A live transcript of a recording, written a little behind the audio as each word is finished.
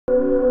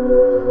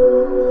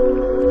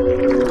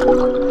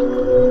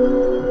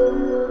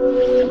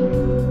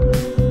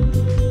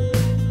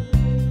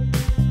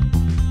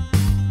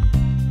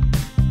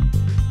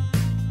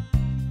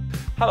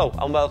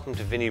and welcome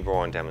to Vinnie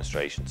Bourne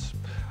Demonstrations.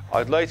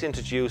 I'd like to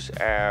introduce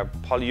our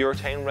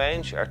polyurethane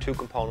range, our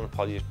two-component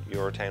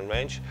polyurethane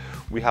range.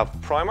 We have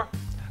primer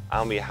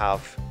and we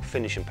have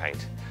finishing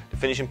paint. The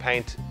finishing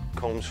paint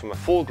comes from a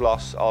full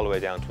gloss all the way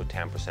down to a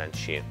 10%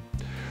 sheen.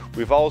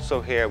 We've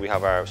also here, we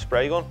have our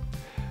spray gun,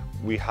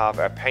 we have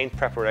our paint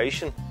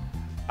preparation,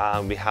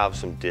 and we have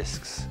some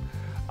discs.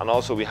 And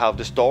also we have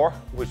this door,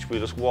 which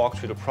we'll just walk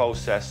through the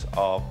process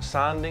of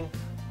sanding,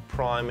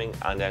 priming,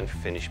 and then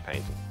finish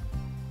painting.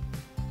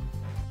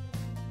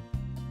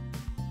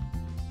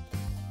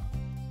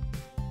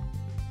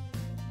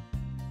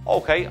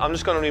 Okay, I'm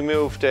just going to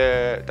remove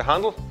the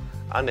handle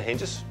and the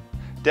hinges.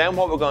 Then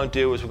what we're going to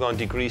do is we're going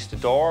to degrease the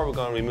door. We're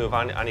going to remove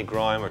any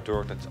grime or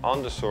dirt that's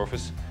on the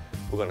surface.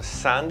 We're going to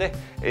sand it.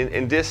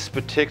 In this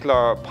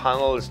particular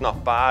panel, it's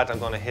not bad. I'm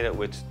going to hit it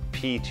with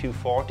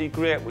P240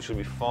 grit, which will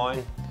be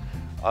fine.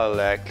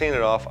 I'll clean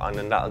it off, and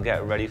then that'll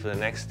get ready for the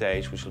next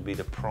stage, which will be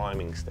the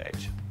priming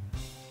stage.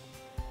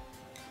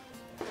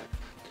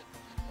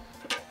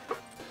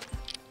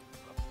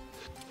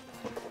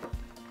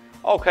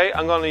 Okay,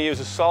 I'm going to use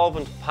a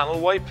solvent panel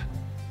wipe.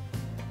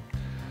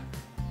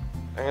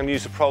 I'm going to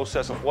use the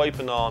process of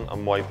wiping on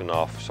and wiping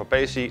off. So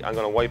basically, I'm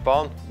going to wipe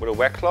on with a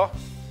wet cloth,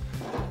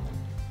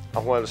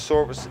 and while the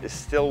surface is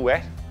still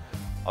wet,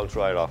 I'll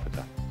dry it off with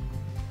that.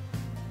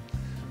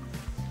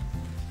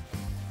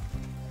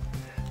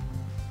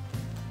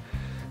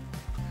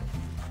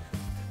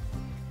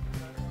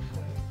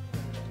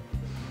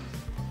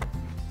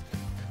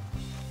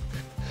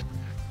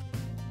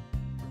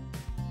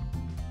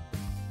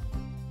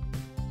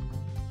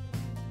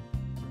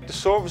 The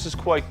surface is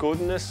quite good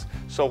in this,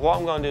 so what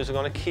I'm going to do is I'm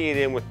going to key it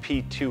in with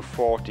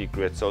P240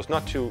 grit, so it's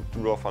not too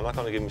rough. I'm not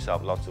going to give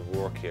myself lots of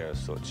work here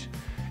as such.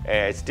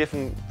 It's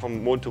different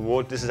from wood to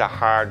wood. This is a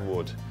hard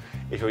wood.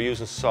 If you're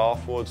using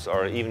soft woods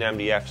or even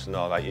MDFs and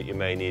all that, you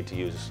may need to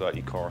use a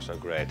slightly coarser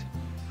grade.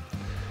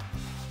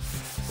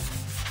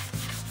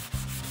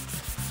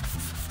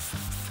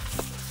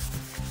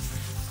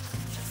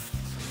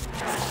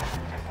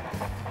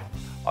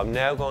 I'm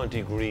now going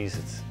to degrease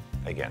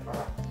it again.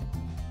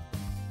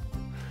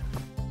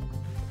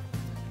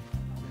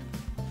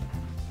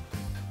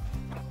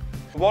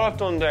 What I've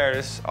done there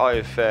is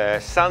I've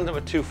sanded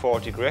with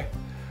 240 grit.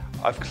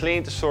 I've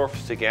cleaned the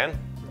surface again.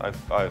 I've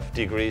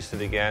degreased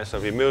it again, so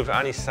I've removed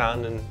any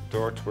sand and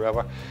dirt,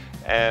 wherever.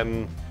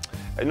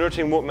 Another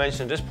thing I would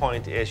mention at this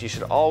point is you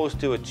should always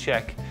do a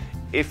check.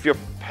 If you're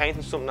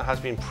painting something that has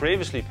been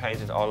previously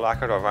painted or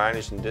lacquered or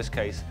varnished in this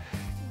case,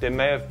 they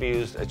may have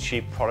used a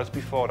cheap product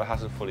before that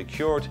hasn't fully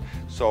cured.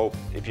 So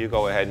if you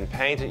go ahead and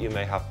paint it, you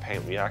may have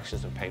paint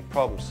reactions and paint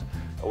problems.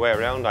 A way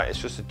around that is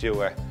just to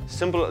do a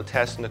simple little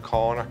test in the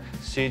corner,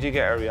 see if you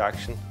get a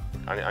reaction,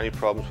 any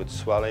problems with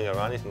swelling or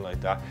anything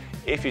like that.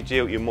 If you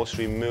do, you must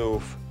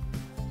remove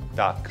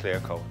that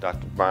clear coat, that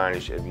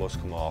varnish, it must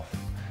come off.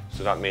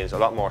 So that means a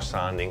lot more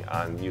sanding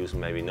and using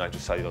maybe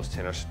nitrocellulose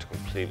thinners to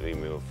completely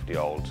remove the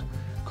old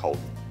coat.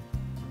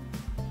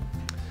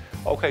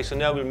 Okay, so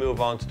now we'll move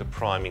on to the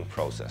priming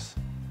process.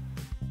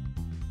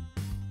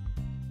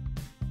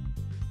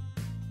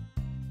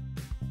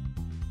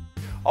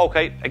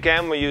 Okay,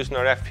 again we're using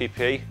our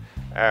FPP,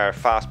 our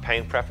fast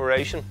paint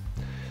preparation.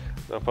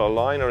 I'm going to put a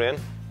liner in.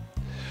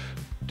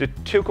 The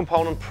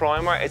two-component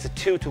primer is a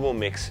 2-to-1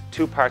 mix,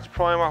 2 parts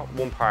primer,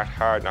 1 part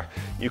hardener.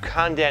 You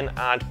can then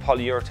add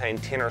polyurethane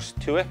thinners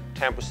to it,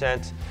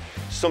 10%.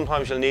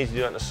 Sometimes you'll need to do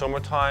that in the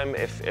summertime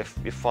if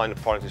you find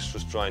the product is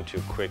just drying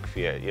too quick for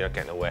you, you're not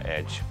getting a wet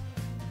edge.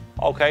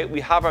 Okay,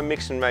 we have our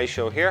mixing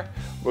ratio here.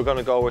 We're going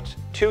to go with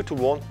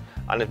 2-to-1.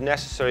 And if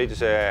necessary,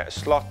 there's a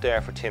slot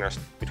there for thinners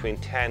between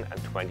 10 and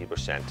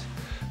 20%.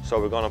 So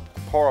we're going to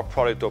pour our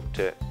product up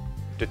to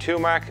the 2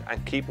 mark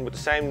and keep them with the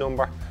same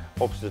number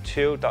up to the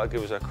 2. That'll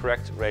give us a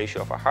correct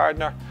ratio for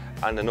hardener,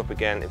 and then up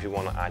again if you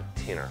want to add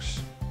thinners.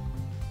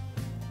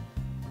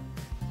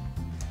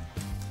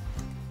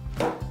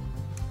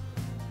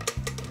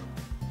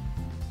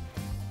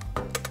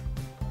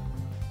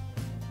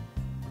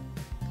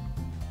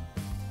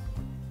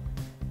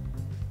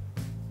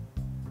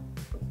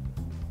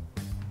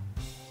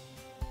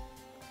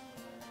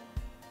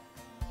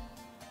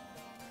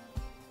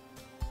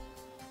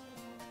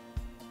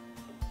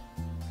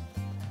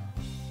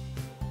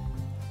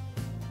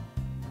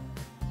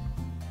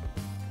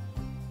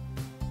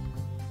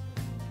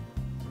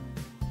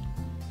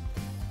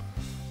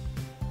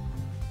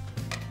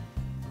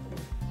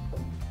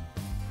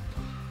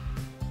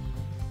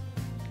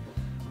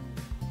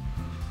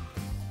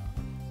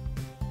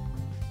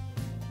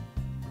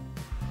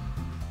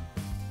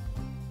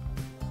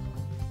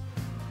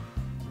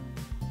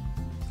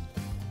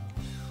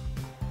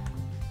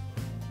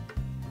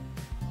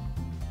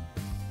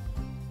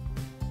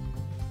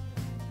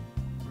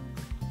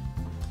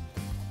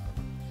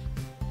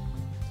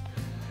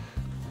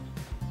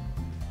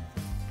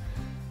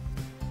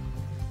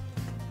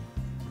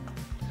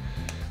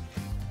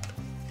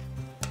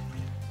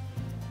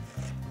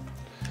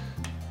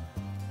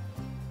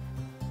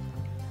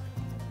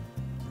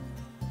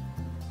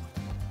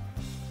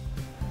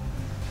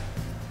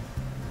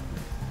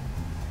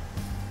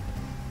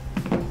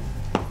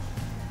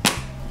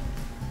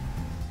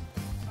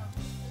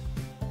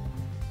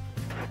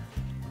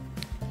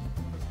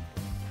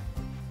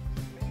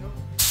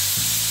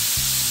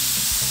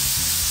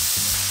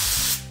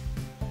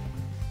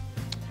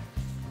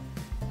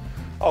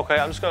 Okay,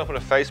 I'm just going to put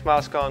a face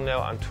mask on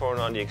now and turn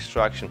on the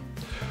extraction.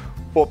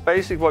 But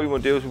basically what we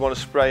want to do is we want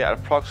to spray at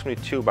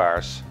approximately 2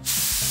 bars.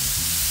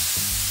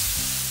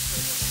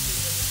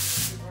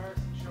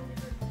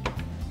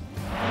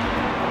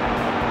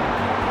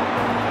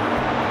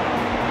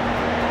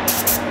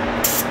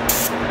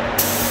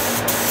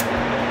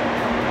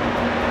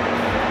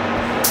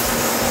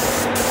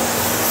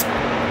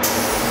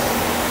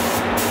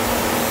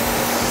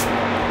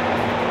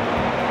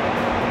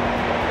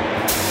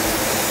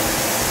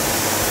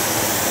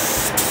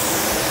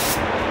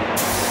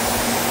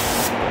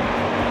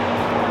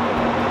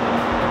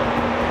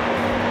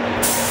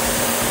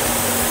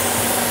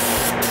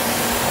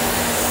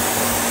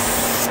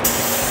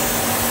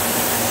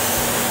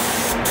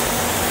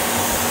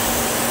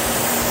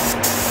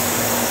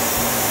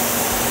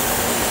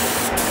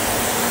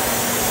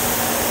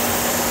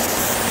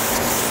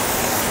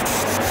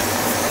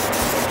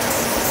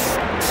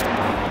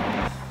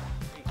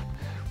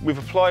 We've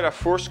applied our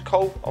first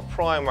coat of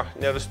primer.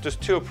 Now there's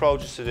 2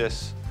 approaches to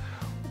this.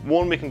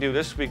 One, we can do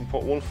this, we can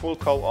put 1 full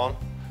coat on,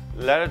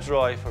 let it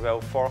dry for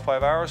about 4 or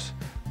 5 hours,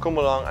 come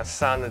along and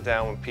sand it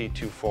down with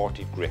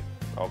P240 grit,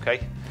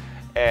 okay?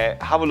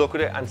 Have a look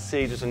at it and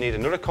see does it need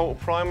another coat of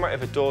primer.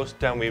 If it does,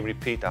 then we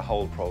repeat that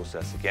whole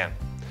process again.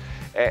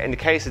 In the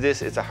case of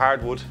this, it's a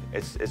hardwood.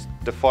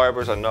 The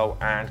fibres I know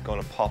aren't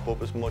going to pop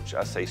up as much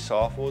as say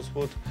softwoods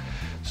would.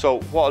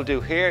 So what I'll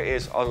do here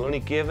is I'll only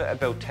give it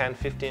about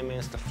 10-15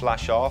 minutes to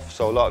flash off,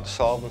 so a lot of the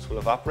solvents will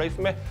evaporate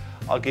from it.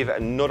 I'll give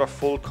it another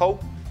full coat,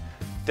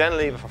 then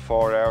leave it for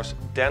 4 hours,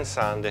 then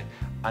sand it,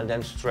 and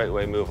then straight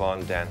away move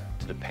on then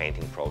to the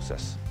painting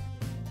process.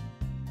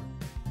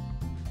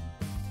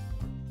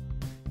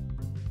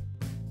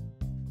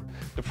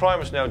 The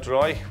primer's now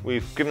dry.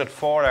 We've given it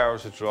 4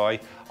 hours to dry.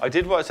 I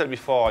did what I said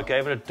before, I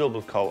gave it a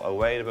double coat. I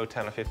waited about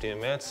 10 or 15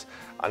 minutes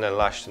and then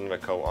lashed another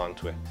coat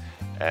onto it.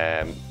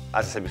 As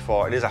I said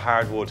before, it is a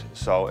hardwood,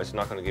 so it's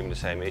not going to give me the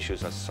same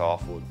issues as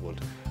softwood would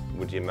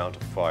with the amount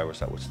of fibres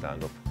that would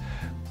stand up.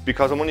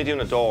 Because I'm only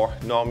doing a door,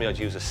 normally I'd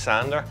use a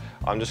sander.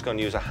 I'm just going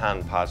to use a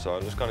hand pad, so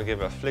I'm just going to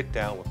give it a flick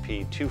down with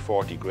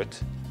P240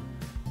 grit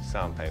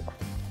sandpaper.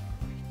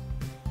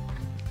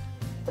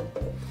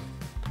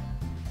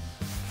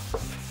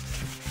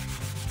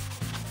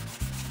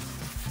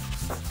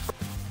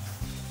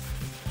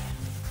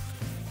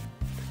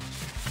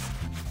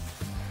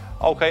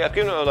 Okay, I've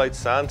given it a light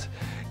sand.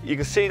 You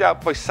can see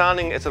that by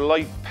sanding, it's a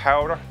light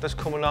powder that's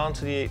coming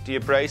onto the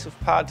abrasive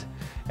pad.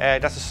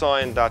 That's a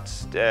sign that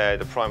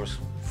the primer's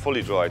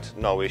fully dried,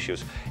 no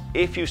issues.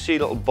 If you see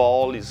little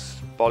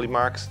bally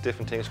marks,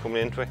 different things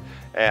coming into it,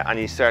 and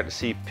you start to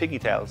see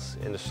pigtails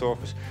in the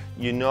surface,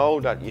 you know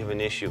that you have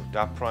an issue.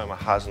 That primer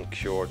hasn't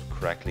cured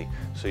correctly,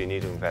 so you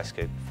need to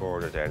investigate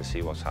further there to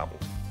see what's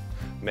happened.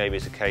 Maybe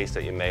it's a case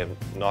that you may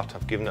not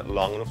have given it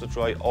long enough to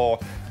dry, or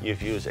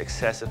you've used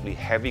excessively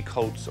heavy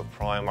coats of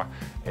primer.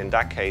 In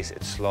that case,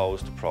 it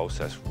slows the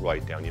process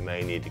right down. You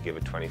may need to give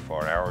it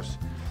 24 hours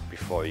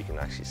before you can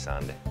actually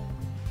sand it.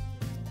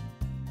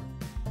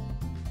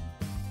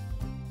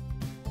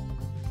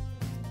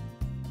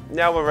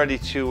 Now we're ready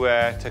to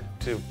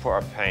put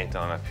our paint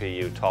on, a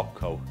PU top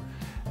coat.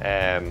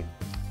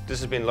 This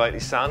has been lightly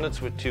sanded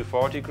with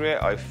 240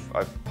 grit. I've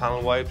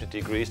panel wiped it,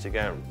 degreased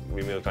again,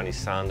 removed any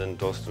sand and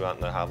dust or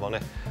anything I have on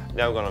it.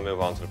 Now we're going to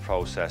move on to the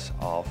process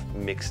of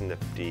mixing the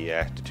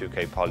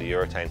 2K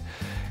polyurethane.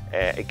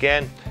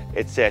 Again,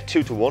 it's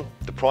 2 to 1.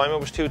 The primer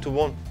was 2 to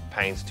 1,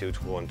 paint's 2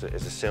 to 1.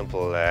 It's a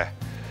simple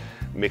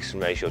mixing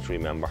ratio to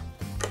remember.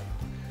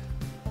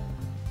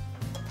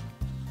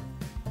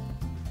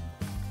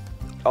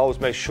 Always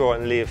make sure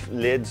and leave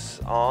lids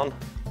on.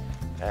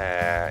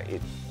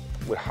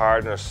 With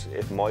hardeners,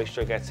 if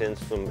moisture gets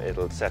into them,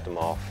 it'll set them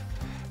off.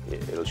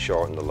 It'll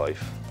shorten the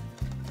life.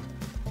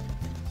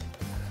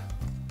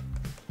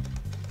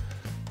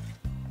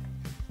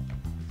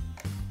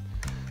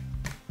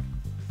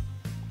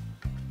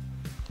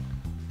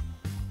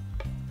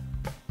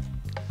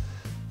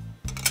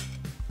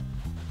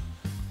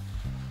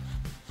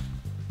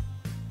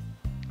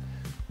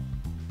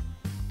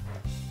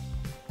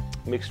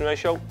 Mixing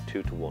ratio,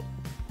 2 to 1.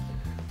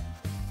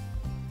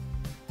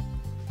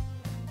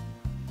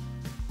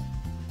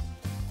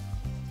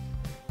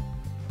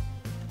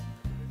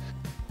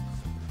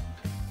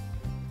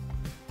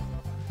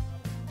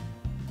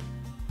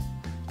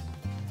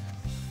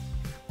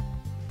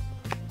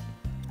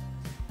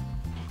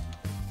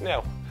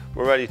 Now,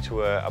 we're ready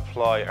to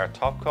apply our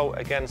top coat.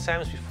 Again,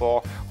 same as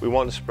before, we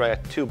want to spray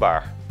at 2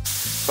 bar.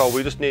 So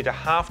we just need a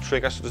half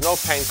trigger, so there's no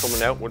paint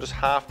coming out, we're just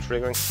half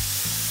triggering,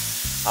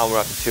 and we're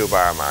at the 2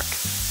 bar mark.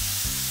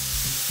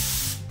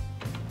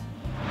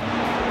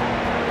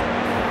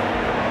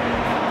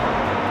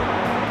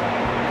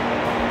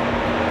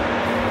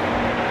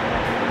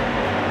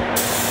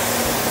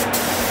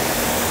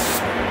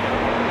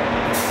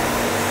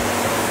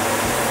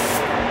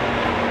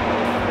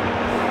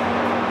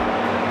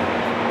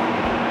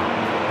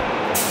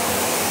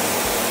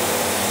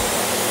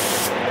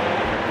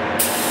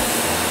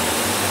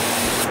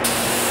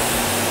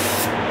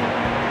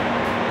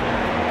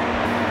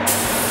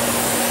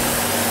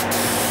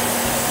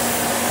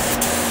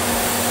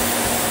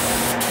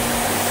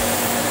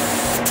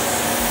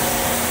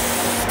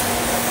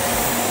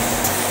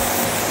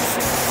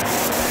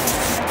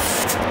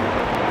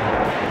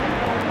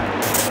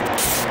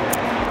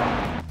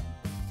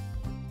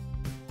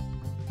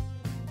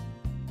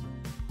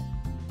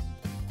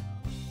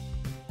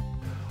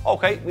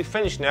 Okay, we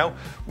finished now.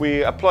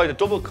 We applied a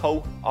double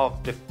coat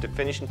of the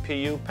finishing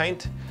PU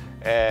paint.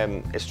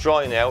 It's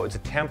dry now, it's a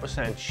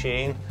 10%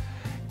 sheen.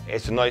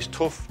 It's a nice,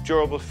 tough,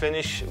 durable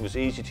finish. It was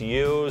easy to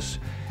use.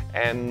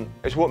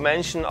 It's worth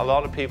mentioning, a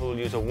lot of people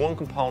use a one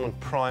component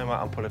primer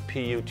and put a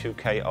PU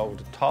 2K over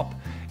the top.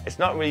 It's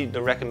not really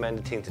the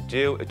recommended thing to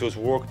do. It does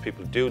work,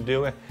 people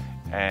do it.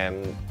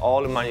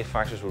 All the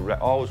manufacturers will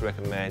always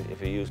recommend,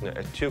 if you're using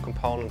a two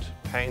component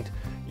paint,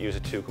 use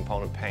a two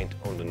component paint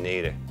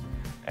underneath it.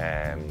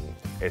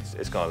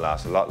 It's going to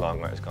last a lot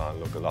longer, it's going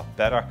to look a lot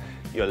better.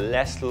 You're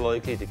less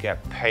likely to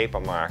get paper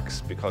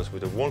marks because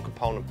with the one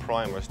component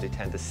primers they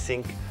tend to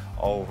sink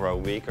over a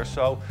week or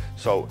so.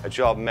 So a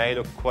job may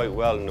look quite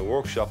well in the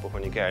workshop, but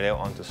when you get it out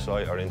onto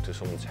site or into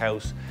someone's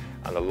house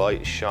and the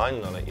light is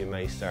shining on it, you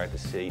may start to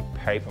see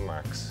paper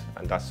marks,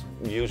 and that's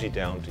usually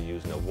down to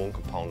using a one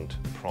component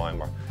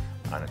primer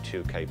and a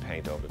 2K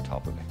paint over the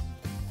top of it.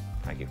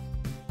 Thank you.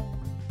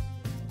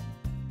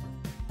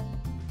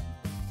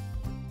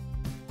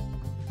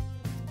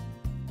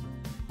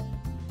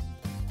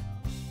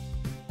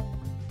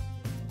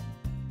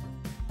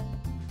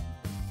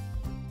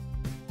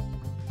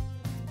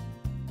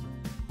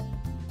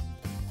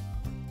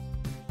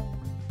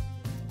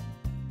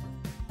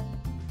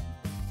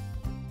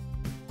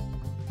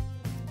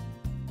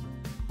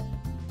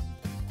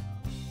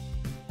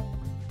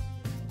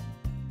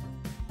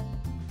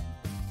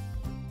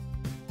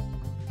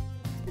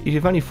 If you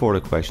have any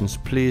further questions,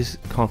 please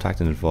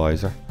contact an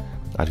advisor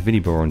at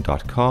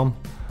vinnieburn.com.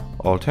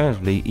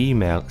 Alternatively,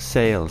 email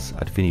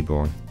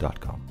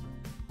sales@vinnieburn.com.